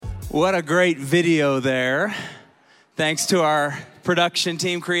What a great video there. Thanks to our production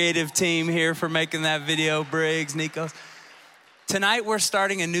team, creative team here for making that video, Briggs, Nico. Tonight we're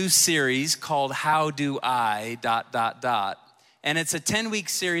starting a new series called How Do I... And it's a 10-week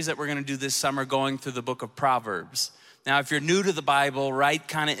series that we're gonna do this summer going through the book of Proverbs. Now, if you're new to the Bible, right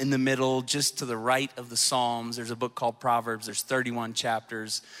kind of in the middle, just to the right of the Psalms, there's a book called Proverbs. There's 31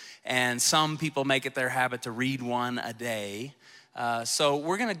 chapters. And some people make it their habit to read one a day. So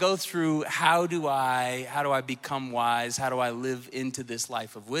we're gonna go through how do I become wise? How do I live into this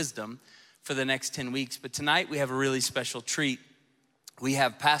life of wisdom for the next 10 weeks? But tonight we have a really special treat. We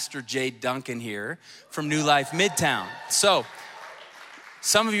have Pastor Jade Duncan here from New Life Midtown. So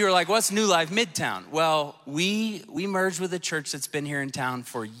some of you are like, what's New Life Midtown? Well, we merged with a church that's been here in town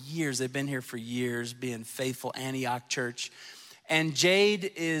for years. They've been here for years, being faithful, Antioch Church. And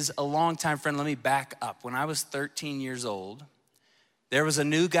Jade is a longtime friend. Let me back up. When I was 13 years old, there was a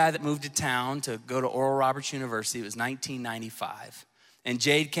new guy that moved to town to go to Oral Roberts University. It was 1995. And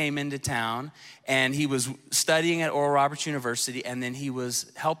Jade came into town, and he was studying at Oral Roberts University, and then he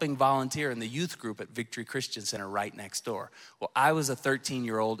was helping volunteer in the youth group at Victory Christian Center right next door. Well, I was a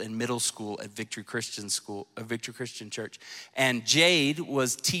 13-year-old in middle school at Victory Christian Church, and Jade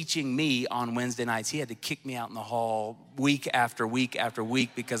was teaching me on Wednesday nights. He had to kick me out in the hall week after week after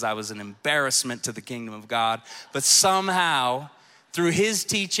week because I was an embarrassment to the kingdom of God. But somehow, through his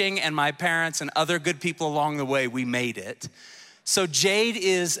teaching and my parents and other good people along the way, we made it. So Jade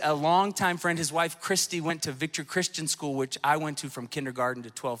is a longtime friend. His wife, Christy, went to Victory Christian School, which I went to from kindergarten to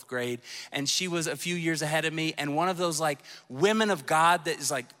 12th grade. And she was a few years ahead of me. And one of those like women of God that is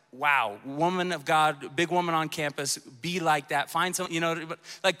like, wow, woman of God, big woman on campus, be like that. Find some,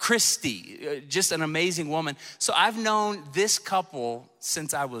 like Christy, just an amazing woman. So I've known this couple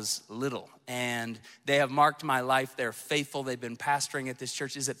since I was little. And they have marked my life. They're faithful. They've been pastoring at this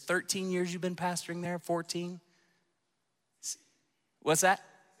church. Is it 13 years you've been pastoring there? 14? What's that?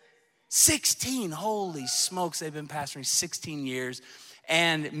 16. Holy smokes, they've been pastoring 16 years.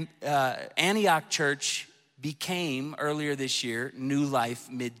 And Antioch Church became, earlier this year, New Life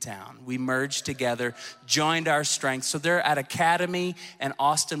Midtown. We merged together, joined our strengths. So they're at Academy and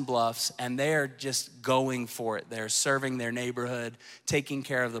Austin Bluffs, and they're just going for it. They're serving their neighborhood, taking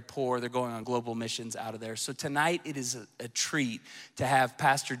care of the poor. They're going on global missions out of there. So tonight it is a treat to have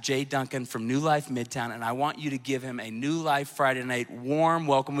Pastor Jade Duncan from New Life Midtown, and I want you to give him a New Life Friday night warm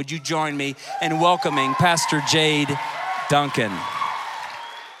welcome. Would you join me in welcoming Pastor Jade Duncan?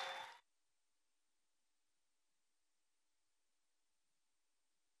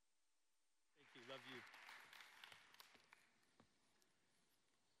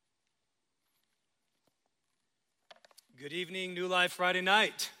 Good evening, New Life Friday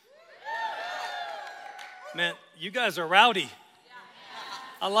night. Man, you guys are rowdy.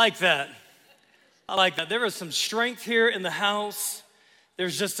 I like that. There is some strength here in the house.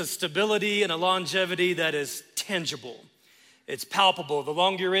 There's just a stability and a longevity that is tangible. It's palpable. The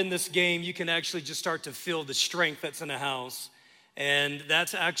longer you're in this game, you can actually just start to feel the strength that's in the house. And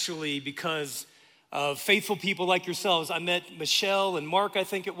that's actually because of faithful people like yourselves. I met Michelle and Mark, I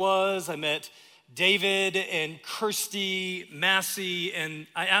think it was. I met David and Kirsty, Massey, and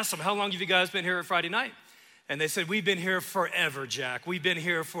I asked them, how long have you guys been here at Friday night? And they said, we've been here forever, Jack. We've been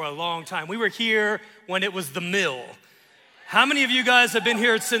here for a long time. We were here when it was the mill. How many of you guys have been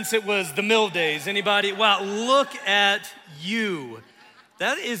here since it was the mill days? Anybody? Wow, look at you.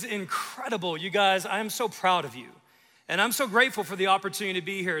 That is incredible, you guys. I am so proud of you. And I'm so grateful for the opportunity to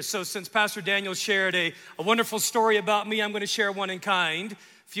be here. So since Pastor Daniel shared a wonderful story about me, I'm going to share one in kind.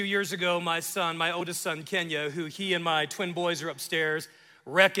 A few years ago, my oldest son, Kenya, who he and my twin boys are upstairs,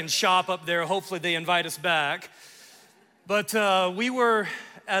 wreck and shop up there. Hopefully they invite us back. But we were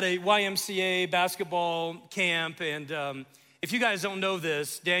at a YMCA basketball camp, and if you guys don't know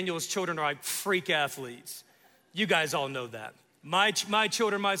this, Daniel's children are like freak athletes. You guys all know that. My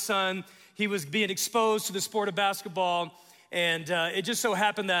children, my son, he was being exposed to the sport of basketball, and it just so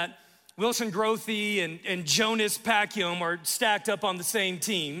happened that Wilson Grothy and Jonas Pacquiao are stacked up on the same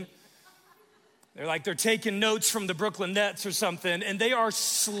team. They're taking notes from the Brooklyn Nets or something, and they are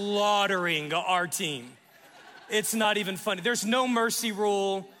slaughtering our team. It's not even funny. There's no mercy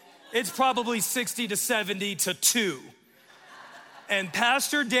rule. It's probably 60 to 70 to 2. And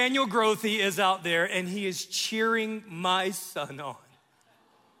Pastor Daniel Grothy is out there, and he is cheering my son on.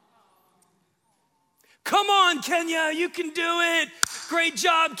 Come on, Kenya, you can do it. Great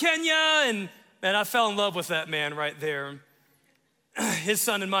job, Kenya. And man, I fell in love with that man right there. His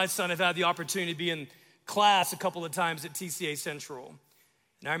son and my son have had the opportunity to be in class a couple of times at TCA Central.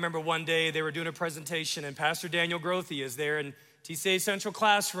 And I remember one day they were doing a presentation and Pastor Daniel Grothy is there and TCA Central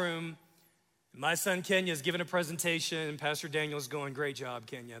Classroom. My son Kenya is giving a presentation, and Pastor Daniel's going, great job,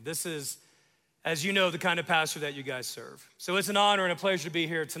 Kenya. This is, as you know, the kind of pastor that you guys serve. So it's an honor and a pleasure to be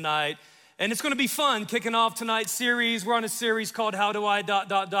here tonight. And it's gonna be fun kicking off tonight's series. We're on a series called How Do I...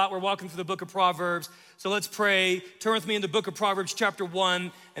 We're walking through the book of Proverbs. So let's pray. Turn with me in the book of Proverbs chapter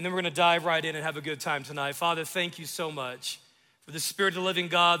 1, and then we're gonna dive right in and have a good time tonight. Father, thank you so much for the Spirit of the living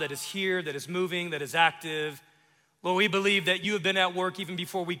God that is here, that is moving, that is active. Lord, we believe that you have been at work even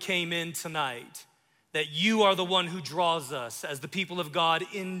before we came in tonight, that you are the one who draws us as the people of God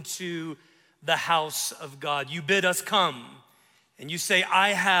into the house of God. You bid us come, and you say, I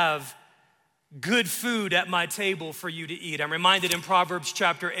have good food at my table for you to eat. I'm reminded in Proverbs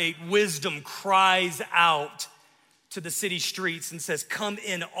chapter 8, wisdom cries out to the city streets and says, come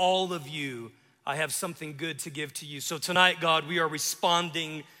in all of you. I have something good to give to you. So tonight, God, we are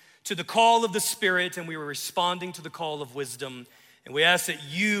responding to the call of the Spirit, and we are responding to the call of wisdom. And we ask that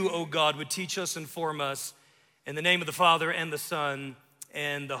you, oh God, would teach us and form us in the name of the Father and the Son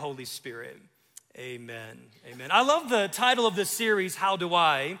and the Holy Spirit. Amen. Amen. I love the title of this series, How Do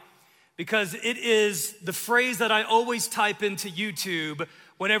I? Because it is the phrase that I always type into YouTube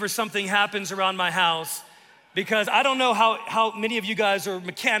whenever something happens around my house. Because I don't know how many of you guys are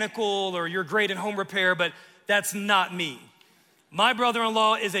mechanical or you're great in home repair, but that's not me. My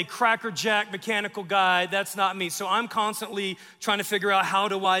brother-in-law is a crackerjack mechanical guy. That's not me. So I'm constantly trying to figure out how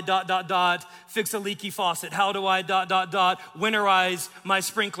do I ... fix a leaky faucet? How do I ... winterize my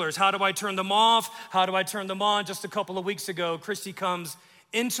sprinklers? How do I turn them off? How do I turn them on? Just a couple of weeks ago, Christy comes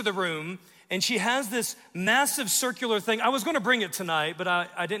into the room, and she has this massive circular thing. I was gonna bring it tonight, but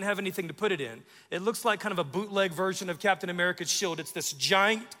I didn't have anything to put it in. It looks like kind of a bootleg version of Captain America's shield. It's this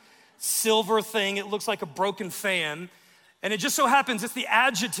giant silver thing. It looks like a broken fan. And it just so happens it's the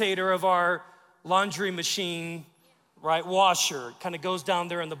agitator of our laundry machine, right, washer. It kind of goes down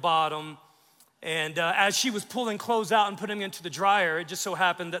there in the bottom. And as she was pulling clothes out and putting them into the dryer, it just so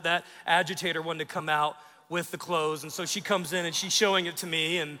happened that that agitator wanted to come out with the clothes. And so she comes in and she's showing it to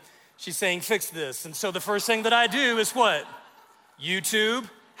me and she's saying, fix this. And so the first thing that I do is what? YouTube,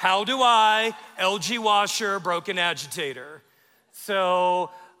 how do I, LG washer, broken agitator.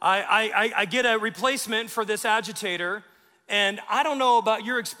 So I get a replacement for this agitator. And I don't know about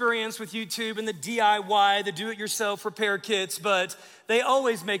your experience with YouTube and the DIY, the do-it-yourself repair kits, but they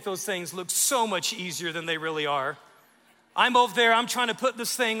always make those things look so much easier than they really are. I'm over there, I'm trying to put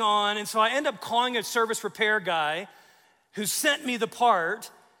this thing on, and so I end up calling a service repair guy who sent me the part,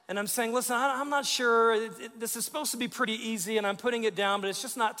 and I'm saying, listen, I'm not sure, this is supposed to be pretty easy, and I'm putting it down, but it's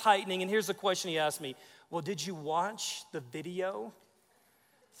just not tightening, and here's the question he asked me, well, did you watch the video?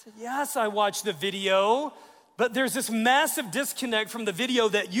 I said, yes, I watched the video, but there's this massive disconnect from the video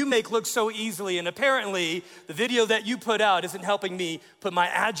that you make look so easily, and apparently, the video that you put out isn't helping me put my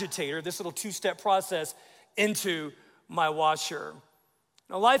agitator, this little two-step process, into my washer.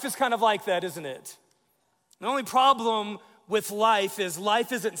 Now, life is kind of like that, isn't it? The only problem with life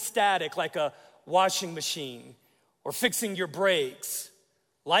isn't static like a washing machine or fixing your brakes.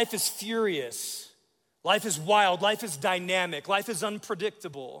 Life is furious. Life is wild. Life is dynamic. Life is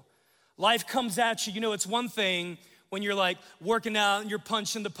unpredictable. Life comes at you. You know, it's one thing when you're like working out and you're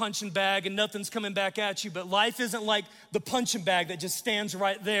punching the punching bag and nothing's coming back at you, but life isn't like the punching bag that just stands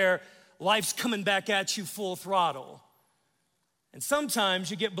right there. Life's coming back at you full throttle. And sometimes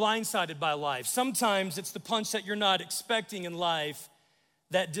you get blindsided by life. Sometimes it's the punch that you're not expecting in life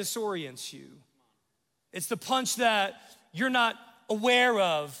that disorients you. It's the punch that you're not aware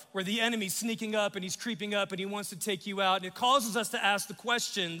of, where the enemy's sneaking up and he's creeping up and he wants to take you out. And it causes us to ask the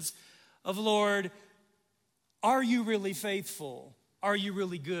questions of, Lord, are you really faithful? Are you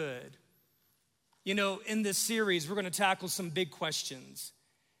really good? You know, in this series, we're gonna tackle some big questions.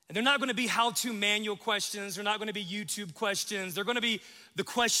 And they're not gonna be how-to manual questions. They're not gonna be YouTube questions. They're gonna be the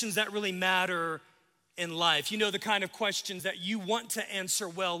questions that really matter in life. You know, the kind of questions that you want to answer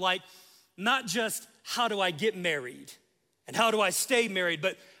well, like not just how do I get married and how do I stay married,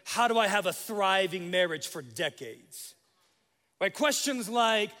 but how do I have a thriving marriage for decades? Right? Questions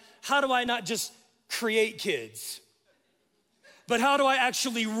like, how do I not just create kids, but how do I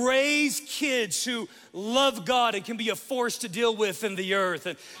actually raise kids who love God and can be a force to deal with in the earth?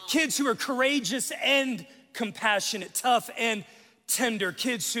 And kids who are courageous and compassionate, tough and tender,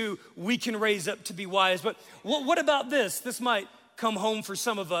 kids who we can raise up to be wise. But what about this? This might come home for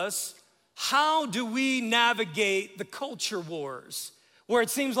some of us. How do we navigate the culture wars, where it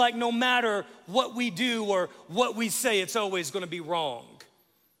seems like no matter what we do or what we say, it's always gonna be wrong?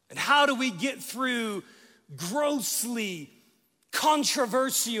 And how do we get through grossly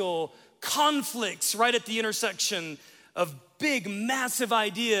controversial conflicts right at the intersection of big, massive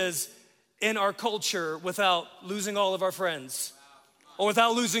ideas in our culture without losing all of our friends, or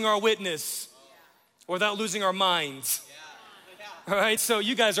without losing our witness, or without losing our minds. All right, so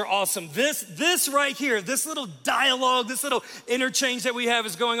you guys are awesome. This right here, this little dialogue, this little interchange that we have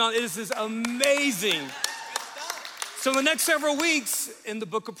is going on. This is amazing. So in the next several weeks in the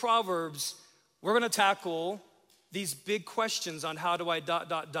book of Proverbs, we're gonna tackle these big questions on how do I ...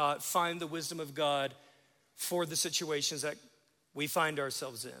 find the wisdom of God for the situations that we find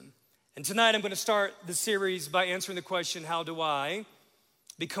ourselves in. And tonight I'm gonna start the series by answering the question, how do I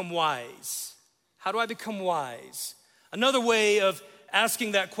become wise? How do I become wise? Another way of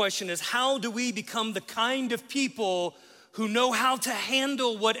asking that question is, how do we become the kind of people who know how to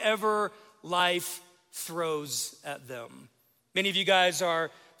handle whatever life throws at them? Many of you guys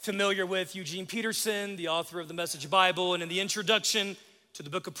are familiar with Eugene Peterson, the author of the Message Bible, and in the introduction to the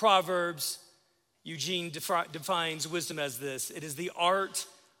book of Proverbs, Eugene defines wisdom as this: it is the art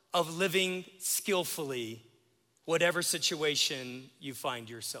of living skillfully whatever situation you find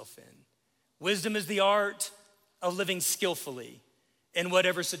yourself in. Wisdom is the art of living skillfully in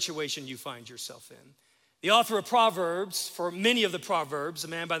whatever situation you find yourself in. The author of Proverbs, for many of the Proverbs, a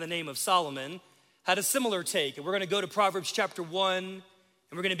man by the name of Solomon, had a similar take. And we're gonna go to Proverbs chapter 1, and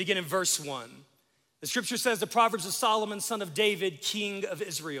we're gonna begin in verse 1. The scripture says, the Proverbs of Solomon, son of David, king of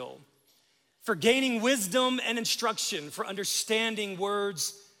Israel, for gaining wisdom and instruction, for understanding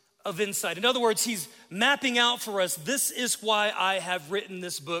words of insight. In other words, he's mapping out for us, this is why I have written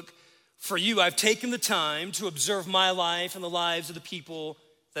this book for you. I've taken the time to observe my life and the lives of the people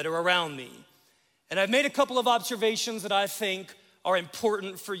that are around me. And I've made a couple of observations that I think are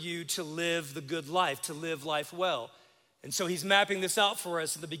important for you to live the good life, to live life well. And so he's mapping this out for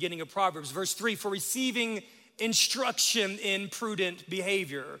us in the beginning of Proverbs. Verse 3, for receiving instruction in prudent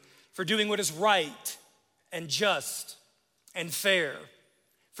behavior, for doing what is right and just and fair,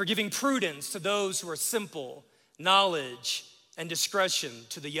 for giving prudence to those who are simple, knowledge and discretion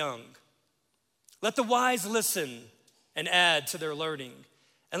to the young. Let the wise listen and add to their learning,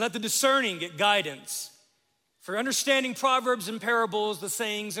 and let the discerning get guidance. For understanding proverbs and parables, the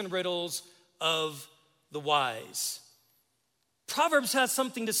sayings and riddles of the wise. Proverbs has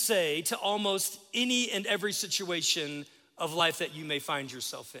something to say to almost any and every situation of life that you may find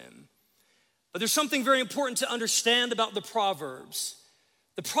yourself in. But there's something very important to understand about the Proverbs.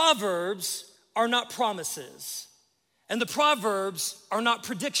 The Proverbs are not promises, and the Proverbs are not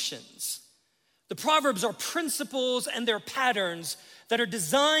predictions. The Proverbs are principles and they're patterns that are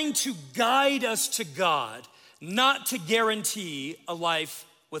designed to guide us to God, not to guarantee a life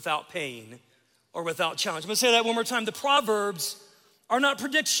without pain or without challenge. I'm gonna say that one more time. The Proverbs are not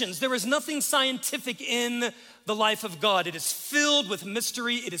predictions. There is nothing scientific in the life of God. It is filled with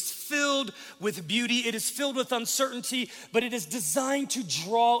mystery. It is filled with beauty. It is filled with uncertainty, but it is designed to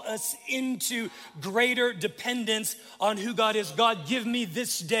draw us into greater dependence on who God is. God, give me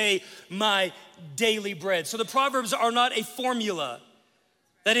this day my daily bread. So the Proverbs are not a formula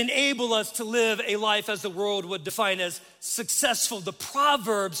that enable us to live a life as the world would define as successful. The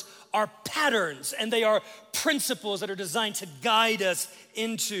Proverbs are patterns and they are principles that are designed to guide us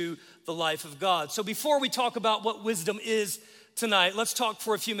into the life of God. So before we talk about what wisdom is tonight, let's talk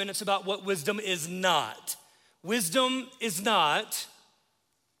for a few minutes about what wisdom is not. Wisdom is not,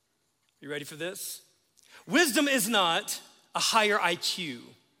 you ready for this? Wisdom is not a higher IQ.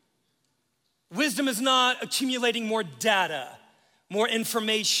 Wisdom is not accumulating more data, more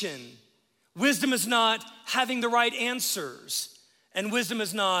information. Wisdom is not having the right answers. And wisdom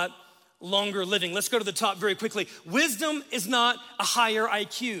is not longer living. Let's go to the top very quickly. Wisdom is not a higher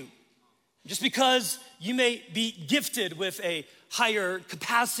IQ. Just because you may be gifted with a higher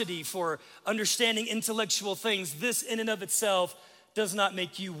capacity for understanding intellectual things, this in and of itself does not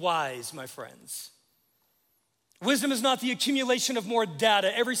make you wise, my friends. Wisdom is not the accumulation of more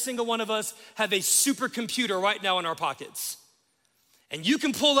data. Every single one of us have a supercomputer right now in our pockets. And you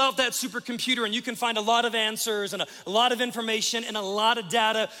can pull out that supercomputer and you can find a lot of answers and a lot of information and a lot of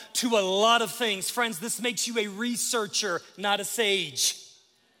data to a lot of things. Friends, this makes you a researcher, not a sage.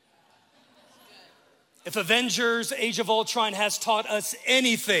 If Avengers: Age of Ultron has taught us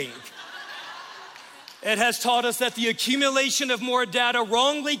anything, it has taught us that the accumulation of more data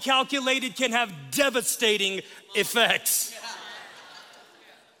wrongly calculated can have devastating effects.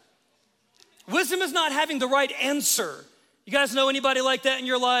 Wisdom is not having the right answer. You guys know anybody like that in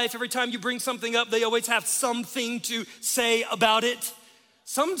your life? Every time you bring something up, they always have something to say about it.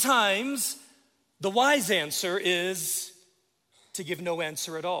 Sometimes the wise answer is to give no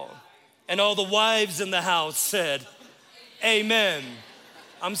answer at all. And all the wives in the house said, amen.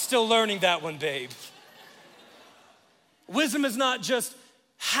 I'm still learning that one, babe. Wisdom is not just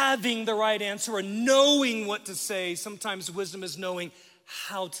having the right answer or knowing what to say. Sometimes wisdom is knowing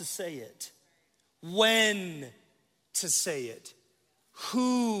how to say it, when to say it,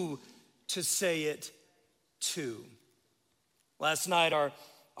 who to say it to. Last night,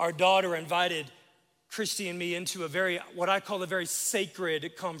 our daughter invited Christy and me into what I call a very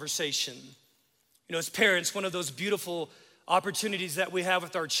sacred conversation. You know, as parents, one of those beautiful opportunities that we have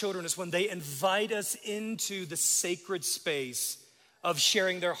with our children is when they invite us into the sacred space of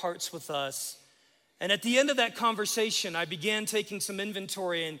sharing their hearts with us. And at the end of that conversation, I began taking some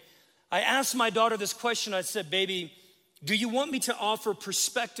inventory, and I asked my daughter this question. I said, baby, do you want me to offer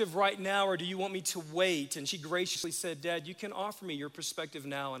perspective right now, or do you want me to wait? And she graciously said, Dad, you can offer me your perspective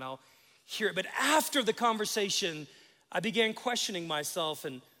now and I'll hear it. But after the conversation, I began questioning myself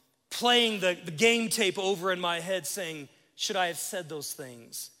and playing the game tape over in my head saying, should I have said those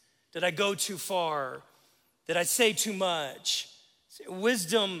things? Did I go too far? Did I say too much?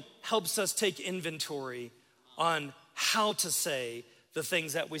 Wisdom helps us take inventory on how to say the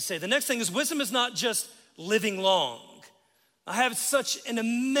things that we say. The next thing is wisdom is not just living long. I have such an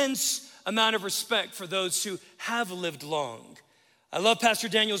immense amount of respect for those who have lived long. I love Pastor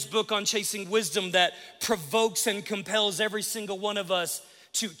Daniel's book on chasing wisdom that provokes and compels every single one of us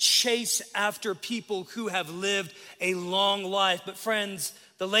to chase after people who have lived a long life. But friends,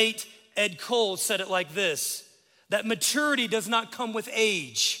 the late Ed Cole said it like this, that maturity does not come with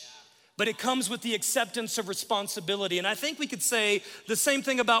age, but it comes with the acceptance of responsibility. And I think we could say the same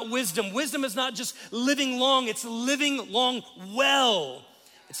thing about wisdom. Wisdom is not just living long, it's living long well.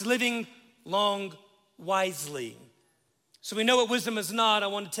 It's living long wisely. So we know what wisdom is not. I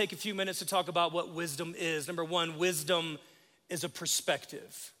want to take a few minutes to talk about what wisdom is. Number one, wisdom is a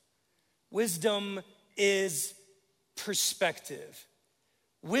perspective. Wisdom is perspective.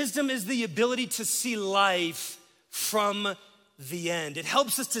 Wisdom is the ability to see life from the end. It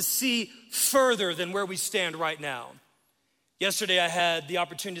helps us to see further than where we stand right now. Yesterday, I had the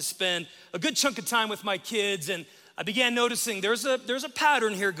opportunity to spend a good chunk of time with my kids, and I began noticing there's a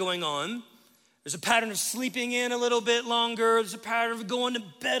pattern here going on. There's a pattern of sleeping in a little bit longer. There's a pattern of going to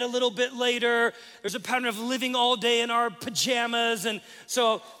bed a little bit later. There's a pattern of living all day in our pajamas. And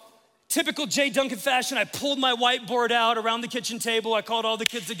so, typical Jay Duncan fashion, I pulled my whiteboard out around the kitchen table. I called all the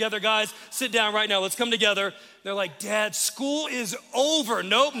kids together. Guys, sit down right now. Let's come together. They're like, Dad, school is over.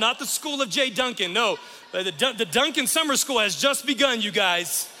 Nope, not the school of Jay Duncan. No, the Duncan summer school has just begun, you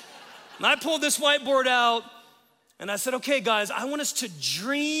guys. And I pulled this whiteboard out. And I said, okay, guys, I want us to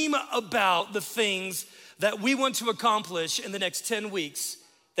dream about the things that we want to accomplish in the next 10 weeks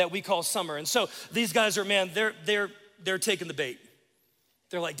that we call summer. And so these guys are, man, they're taking the bait.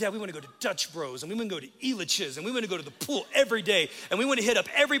 They're like, Dad, we want to go to Dutch Bros, and we want to go to Elitch's, and we want to go to the pool every day, and we want to hit up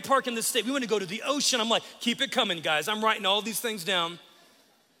every park in the state. We want to go to the ocean. I'm like, keep it coming, guys. I'm writing all these things down.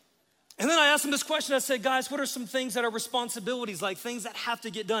 And then I asked them this question. I said, guys, what are some things that are responsibilities, like things that have to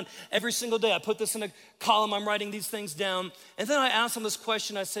get done every single day? I put this in a column. I'm writing these things down. And then I asked them this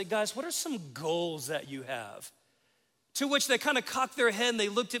question. I said, guys, what are some goals that you have? To which they kind of cocked their head and they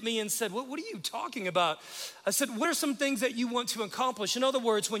looked at me and said, what are you talking about? I said, what are some things that you want to accomplish? In other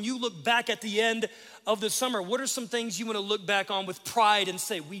words, when you look back at the end of the summer, what are some things you want to look back on with pride and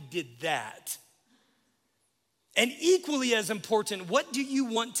say, we did that? And equally as important, what do you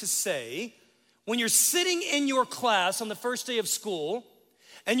want to say when you're sitting in your class on the first day of school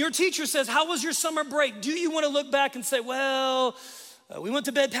and your teacher says, how was your summer break? Do you want to look back and say, well, we went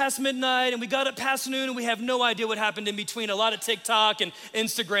to bed past midnight and we got up past noon and we have no idea what happened in between, a lot of TikTok and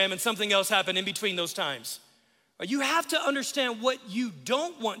Instagram and something else happened in between those times. You have to understand what you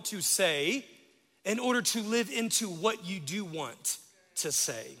don't want to say in order to live into what you do want to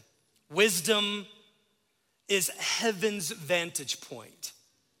say. Wisdom is heaven's vantage point.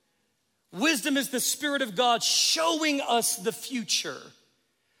 Wisdom is the Spirit of God showing us the future.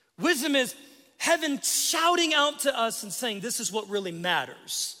 Wisdom is heaven shouting out to us and saying, this is what really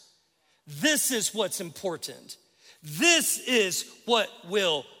matters. This is what's important. This is what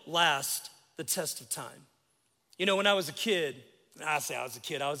will last the test of time. You know, when I was a kid, I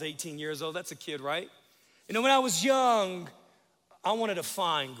was 18 years old. That's a kid, right? You know, when I was young, I wanted a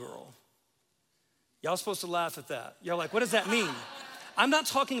fine girl. Y'all supposed to laugh at that. Y'all like, what does that mean? I'm not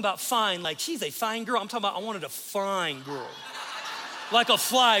talking about fine, like she's a fine girl. I'm talking about I wanted a fine girl, like a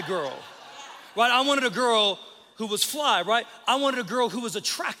fly girl, right? I wanted a girl who was fly, right? I wanted a girl who was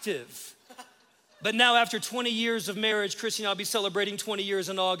attractive. But now after 20 years of marriage, Christy and I'll be celebrating 20 years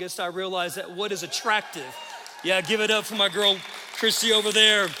in August, I realized that what is attractive? Yeah, give it up for my girl, Christy over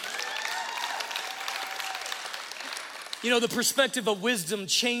there. You know, the perspective of wisdom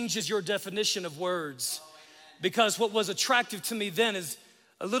changes your definition of words. because what was attractive to me then is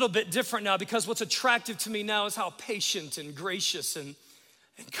a little bit different now, because what's attractive to me now is how patient and gracious and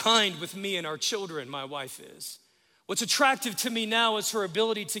kind with me and our children my wife is. What's attractive to me now is her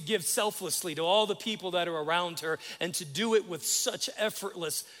ability to give selflessly to all the people that are around her and to do it with such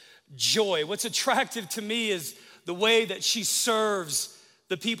effortless joy. What's attractive to me is the way that she serves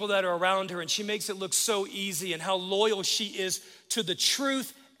the people that are around her, and she makes it look so easy, and how loyal she is to the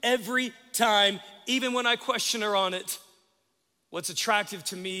truth every time, even when I question her on it. What's attractive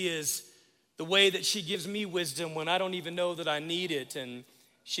to me is the way that she gives me wisdom when I don't even know that I need it, and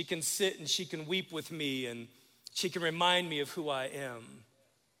she can sit and she can weep with me, and she can remind me of who I am.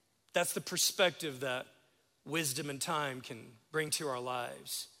 That's the perspective that wisdom and time can bring to our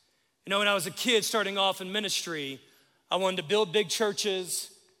lives. You know, when I was a kid starting off in ministry, I wanted to build big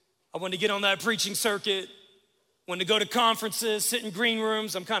churches. I wanted to get on that preaching circuit. Wanted to go to conferences, sit in green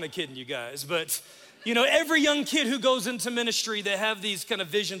rooms. I'm kind of kidding you guys, but you know, every young kid who goes into ministry, they have these kind of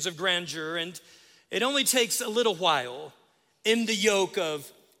visions of grandeur, and it only takes a little while in the yoke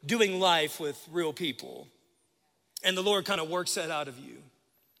of doing life with real people. And the Lord kind of works that out of you.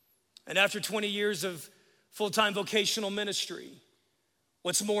 And after 20 years of full-time vocational ministry,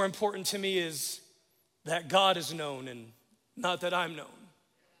 what's more important to me is that God is known and not that I'm known.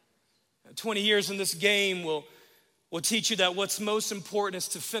 20 years in this game will teach you that what's most important is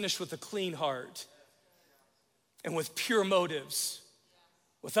to finish with a clean heart and with pure motives,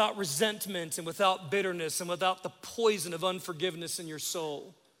 without resentment and without bitterness and without the poison of unforgiveness in your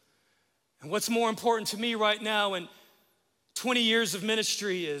soul. And what's more important to me right now in 20 years of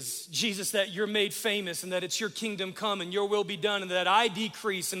ministry is, Jesus, that you're made famous and that it's your kingdom come and your will be done, and that I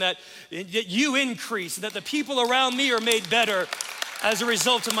decrease and that you increase, and that the people around me are made better as a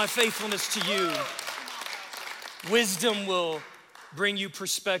result of my faithfulness to you. Wisdom will bring you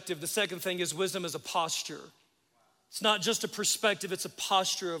perspective. The second thing is wisdom is a posture. It's not just a perspective, it's a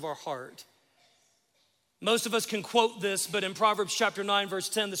posture of our heart. Most of us can quote this, but in Proverbs chapter 9, verse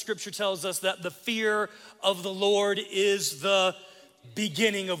 10, the scripture tells us that the fear of the Lord is the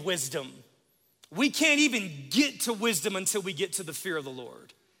beginning of wisdom. We can't even get to wisdom until we get to the fear of the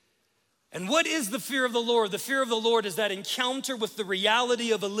Lord. And what is the fear of the Lord? The fear of the Lord is that encounter with the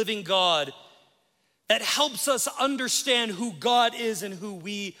reality of a living God that helps us understand who God is and who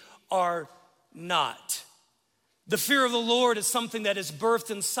we are not. The fear of the Lord is something that is birthed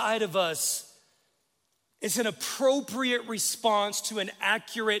inside of us. It's an appropriate response to an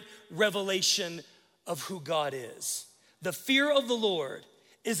accurate revelation of who God is. The fear of the Lord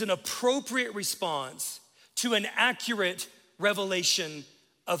is an appropriate response to an accurate revelation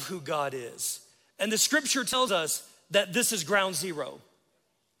of who God is. And the scripture tells us that this is ground zero.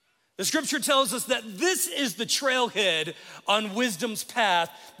 The scripture tells us that this is the trailhead on wisdom's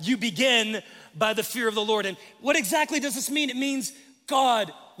path. You begin by the fear of the Lord. And what exactly does this mean? It means,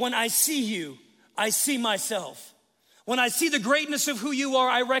 God, when I see you, I see myself. When I see the greatness of who you are,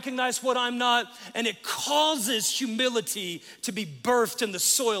 I recognize what I'm not, and it causes humility to be birthed in the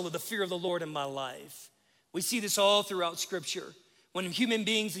soil of the fear of the Lord in my life. We see this all throughout scripture. When human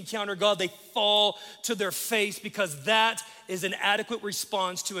beings encounter God, they fall to their face because that is an adequate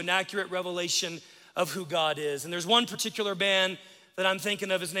response to an accurate revelation of who God is. And there's one particular man that I'm thinking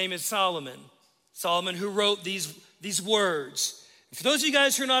of. His name is Solomon. Solomon, who wrote these words. For those of you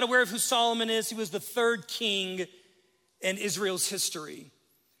guys who are not aware of who Solomon is, he was the third king in Israel's history.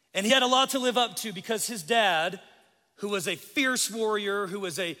 And he had a lot to live up to because his dad, who was a fierce warrior, who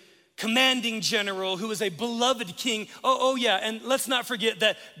was a commanding general, who was a beloved king. Oh yeah, and let's not forget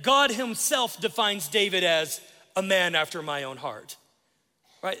that God himself defines David as a man after my own heart,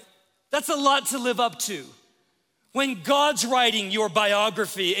 right? That's a lot to live up to. When God's writing your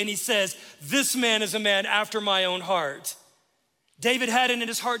biography and he says, this man is a man after my own heart. David had it in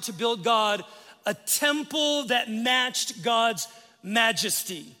his heart to build God a temple that matched God's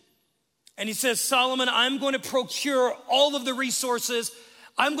majesty. And he says, Solomon, I'm going to procure all of the resources.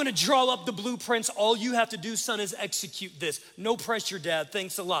 I'm going to draw up the blueprints. All you have to do, son, is execute this. No pressure, Dad.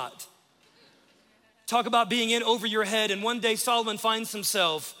 Thanks a lot. Talk about being in over your head. And one day Solomon finds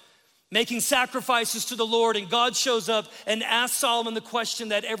himself making sacrifices to the Lord, and God shows up and asks Solomon the question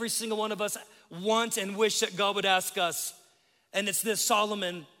that every single one of us want and wish that God would ask us. And it's this: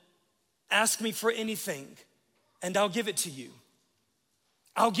 Solomon, ask me for anything and I'll give it to you.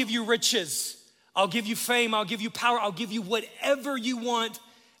 I'll give you riches. I'll give you fame. I'll give you power. I'll give you whatever you want.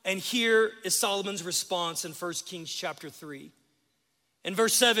 And here is Solomon's response in 1 Kings chapter 3. In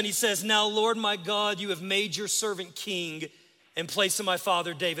verse 7, he says, now, Lord my God, you have made your servant king in place of my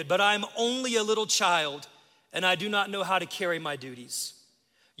father David, but I am only a little child and I do not know how to carry my duties.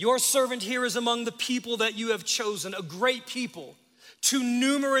 Your servant here is among the people that you have chosen, a great people, too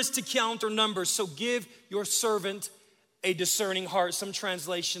numerous to count or number. So give your servant a discerning heart. Some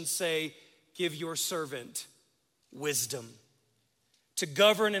translations say, give your servant wisdom to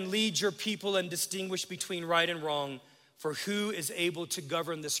govern and lead your people and distinguish between right and wrong. For who is able to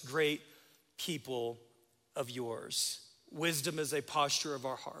govern this great people of yours? Wisdom is a posture of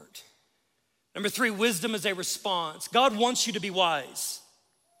our heart. Number 3, wisdom is a response. God wants you to be wise.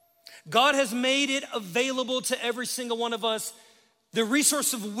 God has made it available to every single one of us. The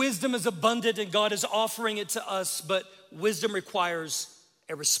resource of wisdom is abundant and God is offering it to us, but wisdom requires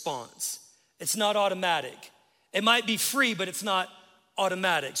a response. It's not automatic. It might be free, but it's not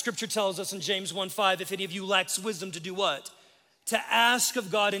automatic. Scripture tells us in James 1:5, if any of you lacks wisdom, to do what? To ask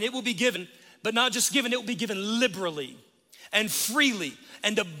of God, and it will be given, but not just given, it will be given liberally and freely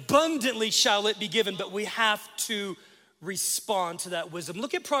and abundantly shall it be given, but we have to respond to that wisdom.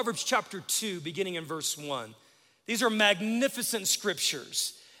 Look at Proverbs chapter 2, beginning in verse 1. These are magnificent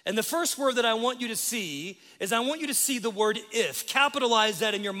scriptures. And the first word that I want you to see is I want you to see the word if. Capitalize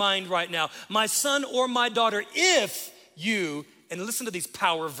that in your mind right now. My son or my daughter, if you, and listen to these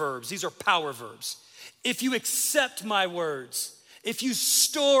power verbs. These are power verbs. If you accept my words, if you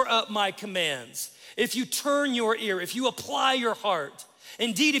store up my commands, if you turn your ear, if you apply your heart,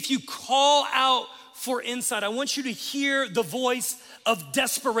 indeed, if you call out for insight, I want you to hear the voice of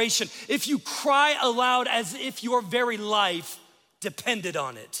desperation. If you cry aloud as if your very life depended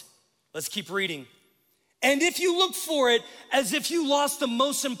on it. Let's keep reading. And if you look for it as if you lost the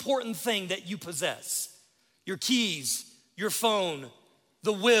most important thing that you possess, your keys, your phone,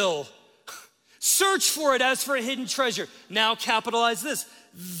 the will, search for it as for a hidden treasure. Now capitalize this.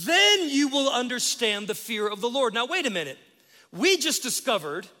 Then you will understand the fear of the Lord. Now wait a minute. We just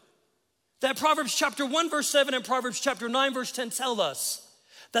discovered that Proverbs chapter 1 verse 7 and Proverbs chapter 9 verse 10 tell us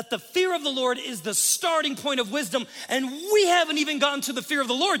that the fear of the Lord is the starting point of wisdom, and we haven't even gotten to the fear of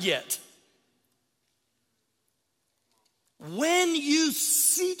the Lord yet. When you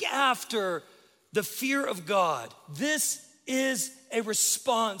seek after the fear of God, this is a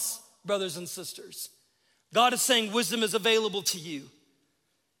response, brothers and sisters. God is saying wisdom is available to you.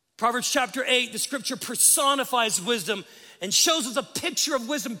 Proverbs chapter 8, the scripture personifies wisdom and shows us a picture of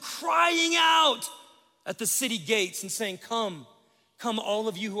wisdom crying out at the city gates and saying, come all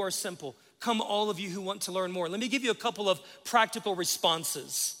of you who are simple. Come all of you who want to learn more. Let me give you a couple of practical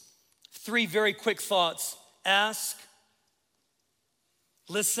responses. 3 very quick thoughts. Ask,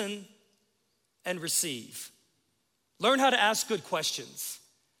 listen, and receive. Learn how to ask good questions.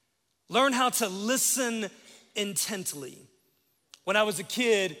 Learn how to listen intently. When I was a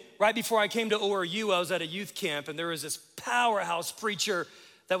kid, right before I came to ORU, I was at a youth camp, and there was this powerhouse preacher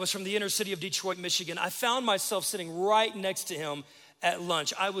that was from the inner city of Detroit, Michigan. I found myself sitting right next to him at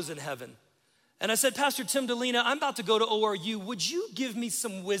lunch. I was in heaven. And I said, Pastor Tim Delina, I'm about to go to ORU. Would you give me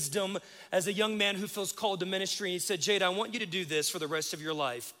some wisdom as a young man who feels called to ministry? And he said, Jade, I want you to do this for the rest of your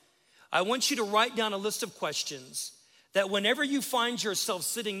life. I want you to write down a list of questions that whenever you find yourself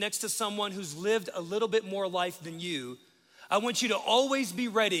sitting next to someone who's lived a little bit more life than you, I want you to always be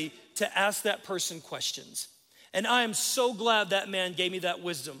ready to ask that person questions. And I am so glad that man gave me that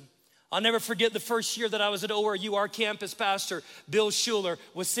wisdom. I'll never forget the first year that I was at ORU, our campus pastor, Bill Schuler,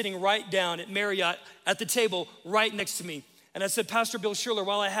 was sitting right down at Marriott at the table right next to me. And I said, Pastor Bill Schuler,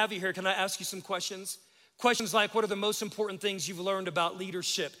 while I have you here, can I ask you some questions? Questions like, what are the most important things you've learned about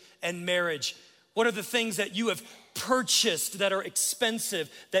leadership and marriage? What are the things that you have purchased that are expensive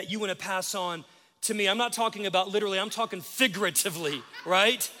that you want to pass on to me? I'm not talking about literally, I'm talking figuratively,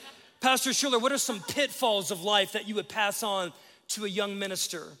 right? Pastor Schuler, what are some pitfalls of life that you would pass on to a young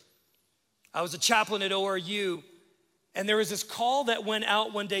minister? I was a chaplain at ORU, and there was this call that went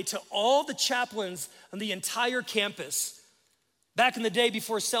out one day to all the chaplains on the entire campus. Back in the day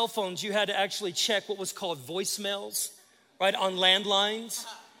before cell phones, you had to actually check what was called voicemails, right, on landlines.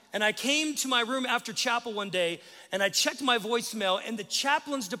 And I came to my room after chapel one day, and I checked my voicemail, and the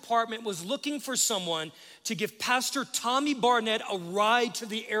chaplain's department was looking for someone to give Pastor Tommy Barnett a ride to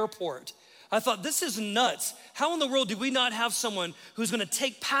the airport. I thought, this is nuts. How in the world do we not have someone who's gonna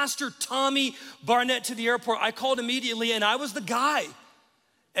take Pastor Tommy Barnett to the airport? I called immediately, and I was the guy.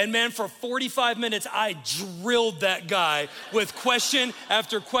 And man, for 45 minutes, I drilled that guy with question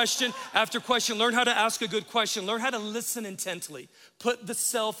after question after question. Learn how to ask a good question. Learn how to listen intently. Put the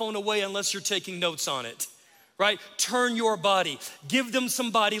cell phone away unless you're taking notes on it, right? Turn your body. Give them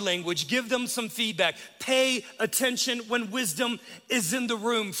some body language. Give them some feedback. Pay attention when wisdom is in the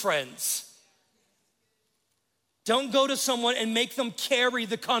room, friends. Don't go to someone and make them carry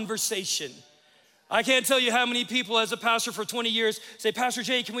the conversation. I can't tell you how many people as a pastor for 20 years say, Pastor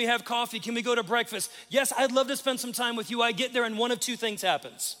Jay, can we have coffee? Can we go to breakfast? Yes, I'd love to spend some time with you. I get there and one of two things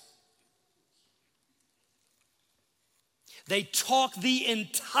happens. They talk the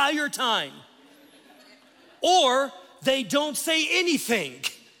entire time, or they don't say anything.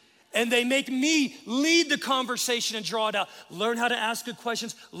 And they make me lead the conversation and draw it out. Learn how to ask good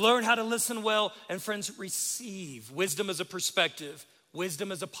questions, learn how to listen well, and friends, receive. Wisdom is a perspective.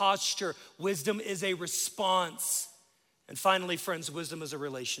 Wisdom is a posture. Wisdom is a response. And finally, friends, wisdom is a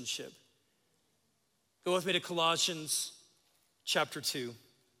relationship. Go with me to Colossians chapter 2.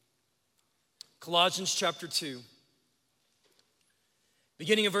 Colossians chapter 2.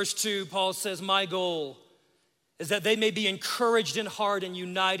 Beginning in verse 2, Paul says, my goal is that they may be encouraged in heart and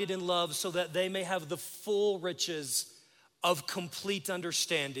united in love, so that they may have the full riches of complete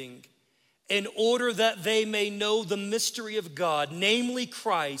understanding, in order that they may know the mystery of God, namely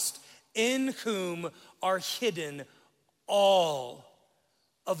Christ, in whom are hidden all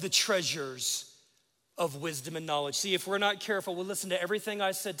of the treasures of wisdom and knowledge. See, if we're not careful, we'll listen to everything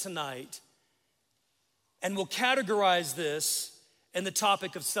I said tonight, and we'll categorize this in the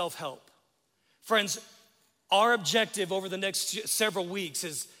topic of self-help. Friends, our objective over the next several weeks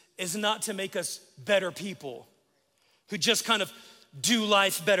is not to make us better people who just kind of do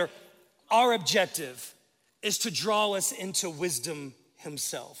life better. Our objective is to draw us into wisdom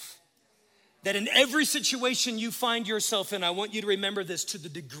himself. That in every situation you find yourself in, I want you to remember this: to the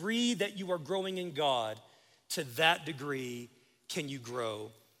degree that you are growing in God, to that degree can you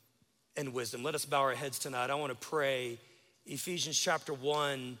grow in wisdom. Let us bow our heads tonight. I want to pray Ephesians chapter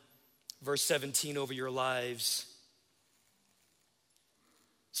 1, verse 17 over your lives.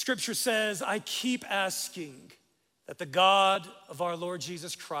 Scripture says, I keep asking that the God of our Lord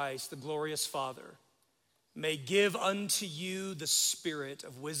Jesus Christ, the glorious Father, may give unto you the spirit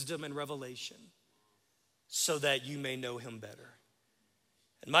of wisdom and revelation, so that you may know him better.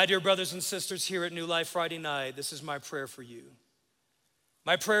 And my dear brothers and sisters here at New Life Friday night, this is my prayer for you.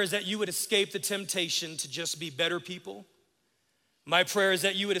 My prayer is that you would escape the temptation to just be better people. My prayer is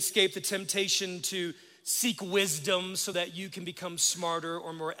that you would escape the temptation to seek wisdom so that you can become smarter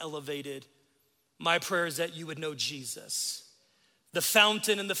or more elevated. My prayer is that you would know Jesus, the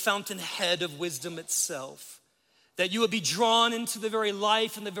fountain and the fountainhead of wisdom itself. That you would be drawn into the very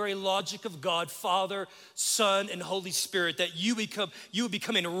life and the very logic of God, Father, Son, and Holy Spirit. That you would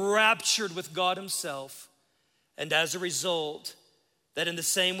become enraptured with God himself. And as a result, that in the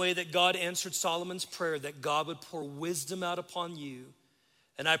same way that God answered Solomon's prayer, that God would pour wisdom out upon you.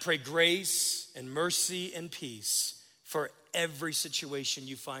 And I pray grace and mercy and peace for every situation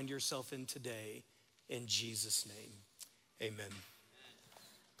you find yourself in today. In Jesus' name, amen.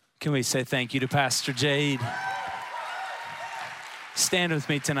 Can we say thank you to Pastor Jade? Stand with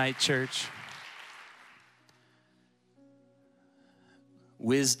me tonight, church.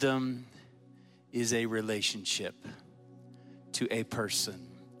 Wisdom is a relationship to a person,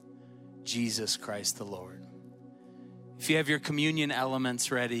 Jesus Christ the Lord. If you have your communion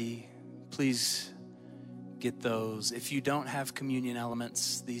elements ready, please get those. If you don't have communion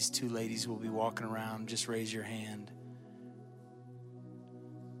elements, these two ladies will be walking around. Just raise your hand.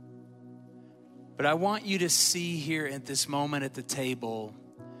 But I want you to see here at this moment at the table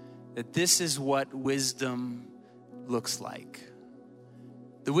that this is what wisdom looks like.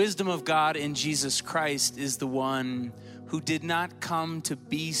 The wisdom of God in Jesus Christ is the one who did not come to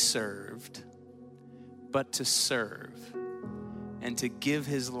be served, but to serve and to give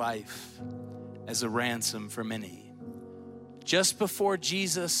his life as a ransom for many. Just before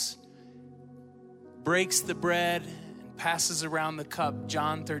Jesus breaks the bread and passes around the cup,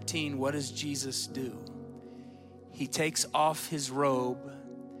 John 13, what does Jesus do? He takes off his robe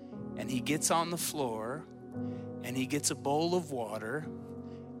and he gets on the floor and he gets a bowl of water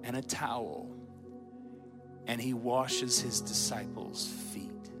and a towel, and he washes his disciples'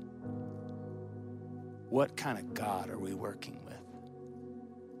 feet. What kind of God are we working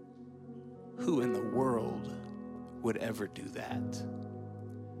with? Who in the world would ever do that?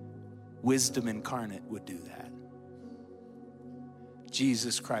 Wisdom incarnate would do that.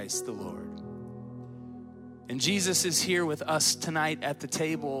 Jesus Christ the Lord. And Jesus is here with us tonight at the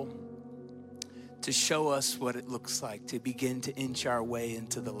table to show us what it looks like to begin to inch our way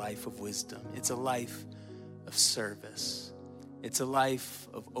into the life of wisdom. It's a life of service. It's a life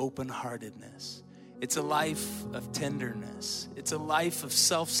of open-heartedness. It's a life of tenderness. It's a life of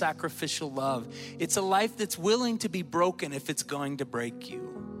self-sacrificial love. It's a life that's willing to be broken if it's going to break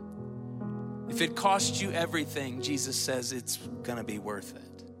you. If it costs you everything, Jesus says it's going to be worth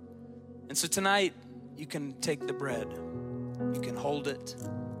it. And so tonight, you can take the bread. You can hold it.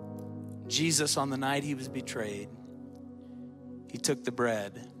 Jesus, on the night he was betrayed, he took the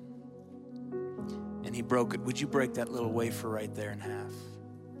bread and he broke it. Would you break that little wafer right there in half?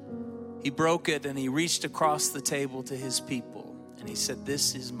 He broke it and he reached across the table to his people and he said,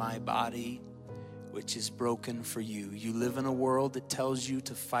 "This is my body, which is broken for you." You live in a world that tells you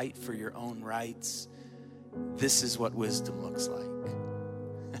to fight for your own rights. This is what wisdom looks like.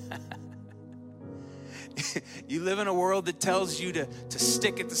 You live in a world that tells you to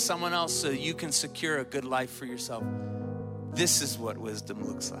stick it to someone else so you can secure a good life for yourself. This is what wisdom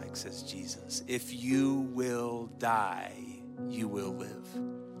looks like, says Jesus. If you will die, you will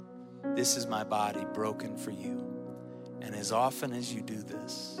live. This is my body broken for you. And as often as you do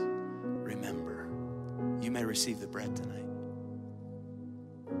this, remember, you may receive the bread tonight.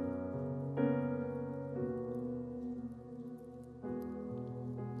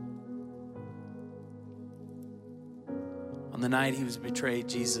 On the night he was betrayed,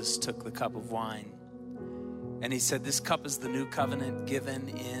 Jesus took the cup of wine and he said, "This cup is the new covenant given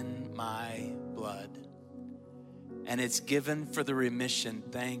in my blood. And it's given for the remission,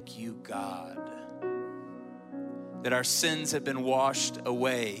 thank you, God, that our sins have been washed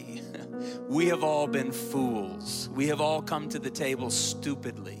away. We have all been fools. We have all come to the table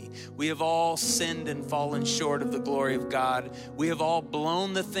stupidly. We have all sinned and fallen short of the glory of God. We have all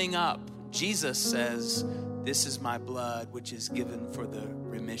blown the thing up." Jesus says, "This is my blood, which is given for the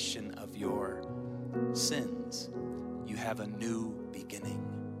remission of your sins." You have a new beginning,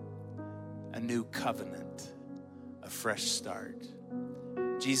 a new covenant, a fresh start.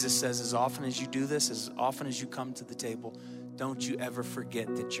 Jesus says, as often as you do this, as often as you come to the table, don't you ever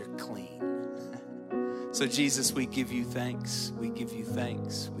forget that you're clean. So Jesus, we give you thanks. We give you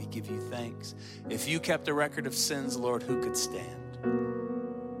thanks. We give you thanks. If you kept a record of sins, Lord, who could stand?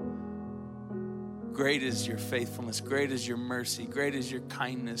 Great is your faithfulness. Great is your mercy. Great is your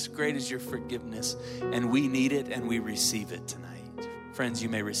kindness. Great is your forgiveness. And we need it and we receive it tonight. Friends, you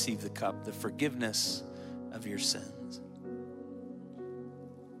may receive the cup, the forgiveness of your sins.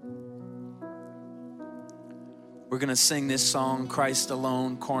 We're going to sing this song, Christ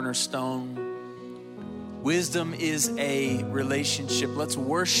Alone, Cornerstone. Wisdom is a relationship. Let's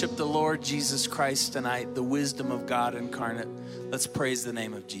worship the Lord Jesus Christ tonight, the wisdom of God incarnate. Let's praise the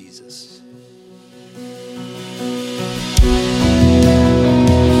name of Jesus.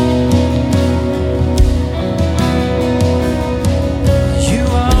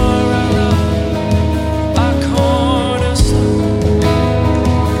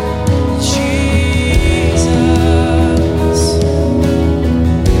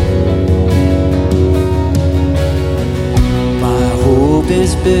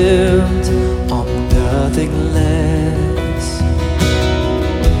 Is built on nothing less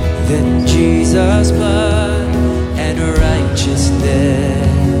than Jesus' blood and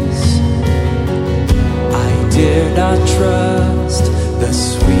righteousness. I dare not trust the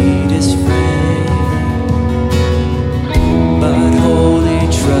sweetest friend, but wholly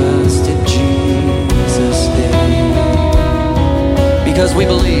trust in Jesus' name. Because we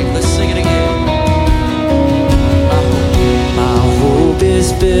believe, let's sing it again.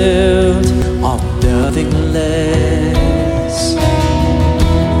 Is built on nothing less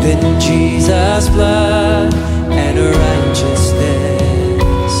than Jesus' blood and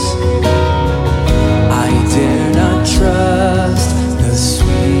righteousness. I dare not trust the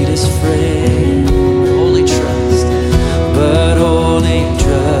sweetest friend, only trust, but only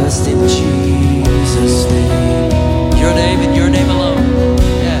trust in Jesus' name. Your name and your name alone.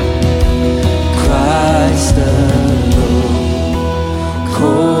 Yeah. Christ alone.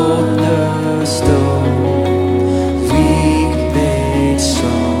 Cornerstone, weak made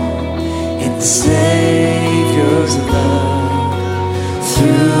strong in the Savior's love.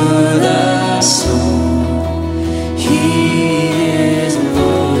 Through the soul, He is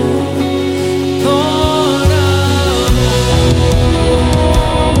Lord, Lord of all.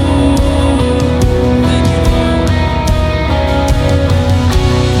 Thank you, Lord.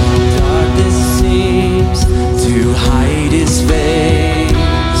 Darkness seems to hide His face.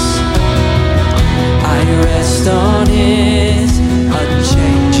 Rest on His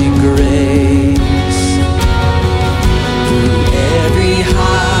unchanging grace. Through every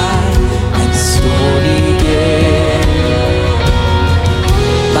high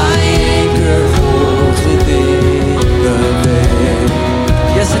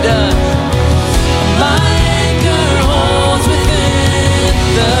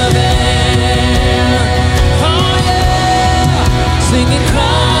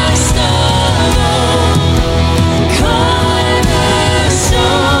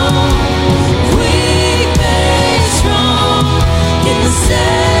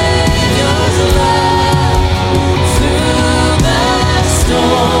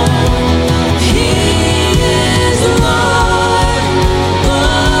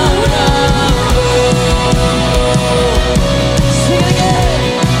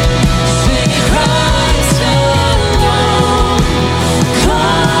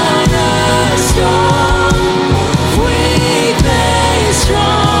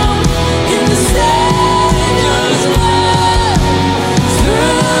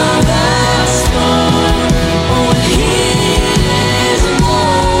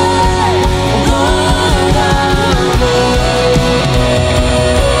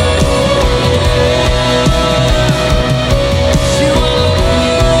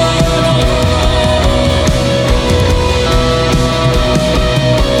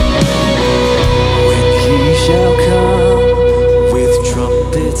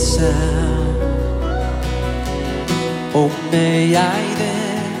trumpet sound. Oh, may I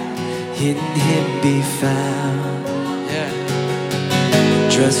then in him be found,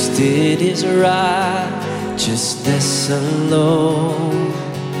 dressed in his righteousness alone,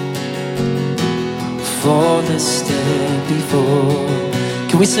 for the stand before.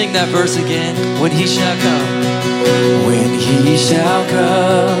 Can we sing that verse again? When he shall come, when he shall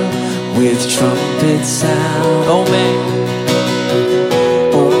come with trumpet sound. Oh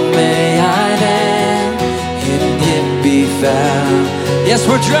may I then in him be found. Yes,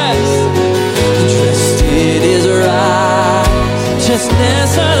 we're dressed in his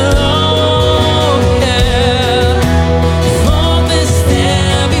righteousness alone, yeah. For this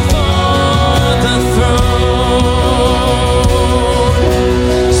stand before the throne,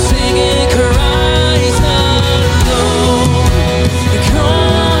 singing Christ alone, the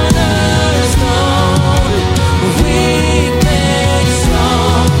cornerstone, weak made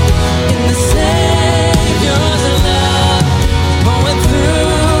strong in the Savior's love, going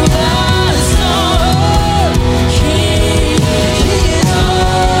through the storm. He is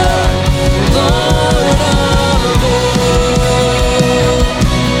our Lord of all.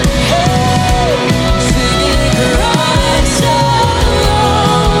 Hey, singing Christ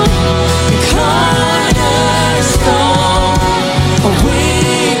alone, the cornerstone,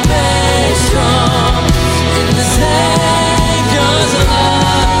 weak made strong in the Savior's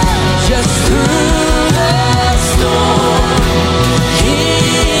love, just through the storm. He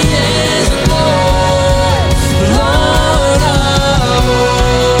is Lord, Lord of all.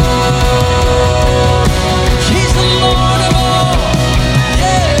 He's the Lord of all,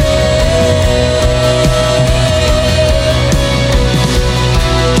 yeah.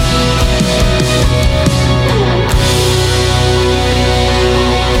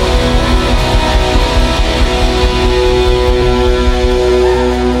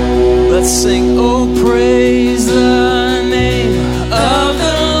 Let's sing, oh praise the name of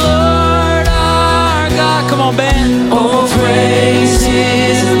the Lord our God. Come on, band. Oh, praise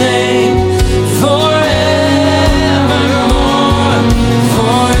his name forevermore.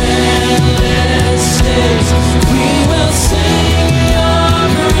 For endless days we will sing your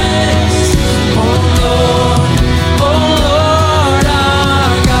praise. Oh Lord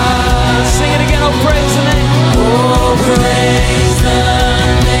our God. Sing it again, oh praise the name. Oh, praise the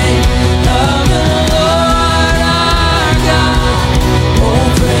name of the Lord our God. Oh,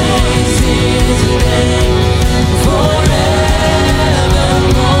 praise his name forevermore.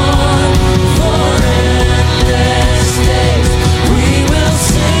 For endless days we will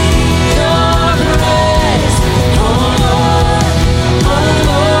sing your praise. Oh Lord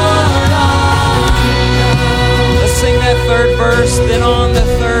our God. Let's sing that third verse, then on the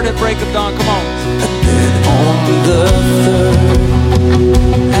third at break of dawn. Come on. On the third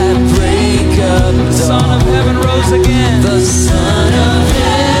at break of dawn, the Son of Heaven rose again. The Son of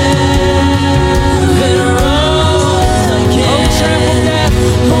Heaven rose again. Oh, trample death.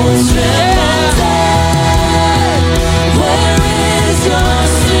 Oh, trample death. Where is your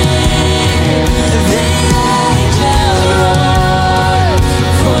sting? The angels roar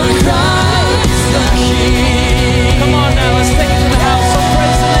for Christ the King. Come on now, let's take it to the house. So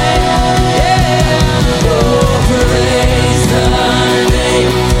praise the name. Yeah. Oh, praise the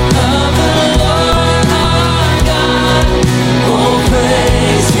name of the Lord our God. Oh,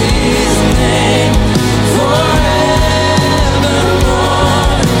 praise his name forevermore.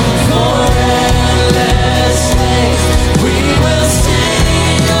 For endless days we will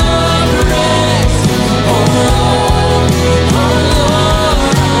sing your praise. Oh Lord, oh Lord.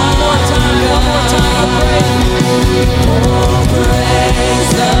 One more time, oh praise. Oh, praise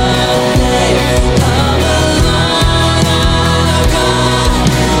the name of the Lord our God.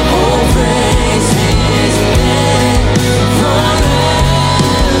 Oh, praise his name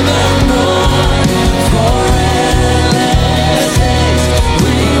forevermore. For endless days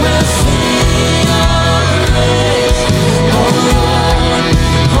we will sing your praise. Oh Lord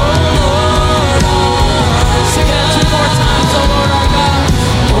our God. Sing it two more times, oh Lord our God.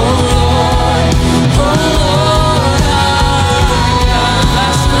 Oh Lord our God.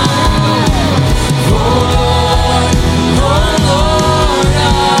 Last time. Oh Lord our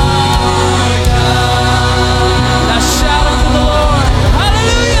God. Now shout unto the Lord.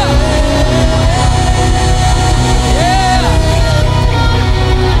 Hallelujah. Yeah.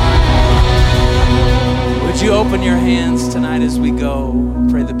 Would you open your hands tonight as we go?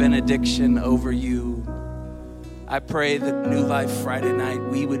 Pray the benediction over you. I pray that New Life Friday night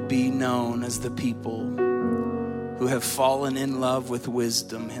we would be known as the people who have fallen in love with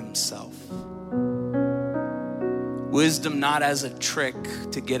wisdom himself. Wisdom not as a trick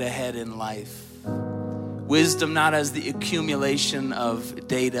to get ahead in life. Wisdom not as the accumulation of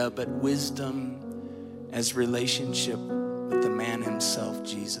data, but wisdom as relationship with the man himself,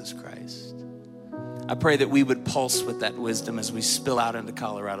 Jesus Christ. I pray that we would pulse with that wisdom as we spill out into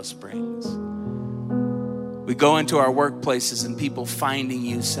Colorado Springs. We go into our workplaces and people finding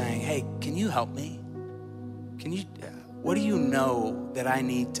you saying, hey, can you help me? What do you know that I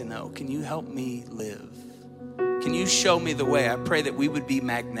need to know? Can you help me live? Can you show me the way? I pray that we would be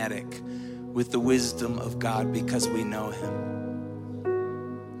magnetic with the wisdom of God because we know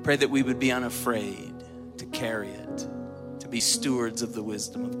him. Pray that we would be unafraid to carry it, to be stewards of the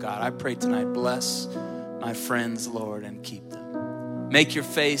wisdom of God. I pray tonight, bless my friends, Lord, and keep them. Make your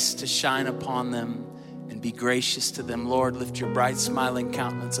face to shine upon them and be gracious to them. Lord, lift your bright, smiling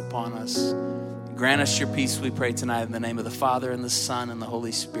countenance upon us. Grant us your peace, we pray tonight, in the name of the Father and the Son and the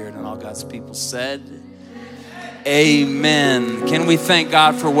Holy Spirit. And all God's people said, amen. Can we thank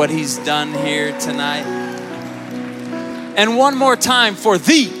God for what he's done here tonight? And one more time for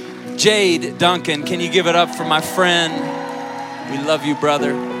the Jade Duncan. Can you give it up for my friend? We love you,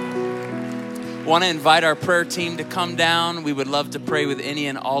 brother. Want to invite our prayer team to come down. We would love to pray with any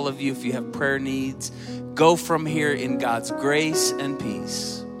and all of you if you have prayer needs. Go from here in God's grace and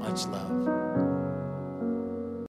peace. Much love.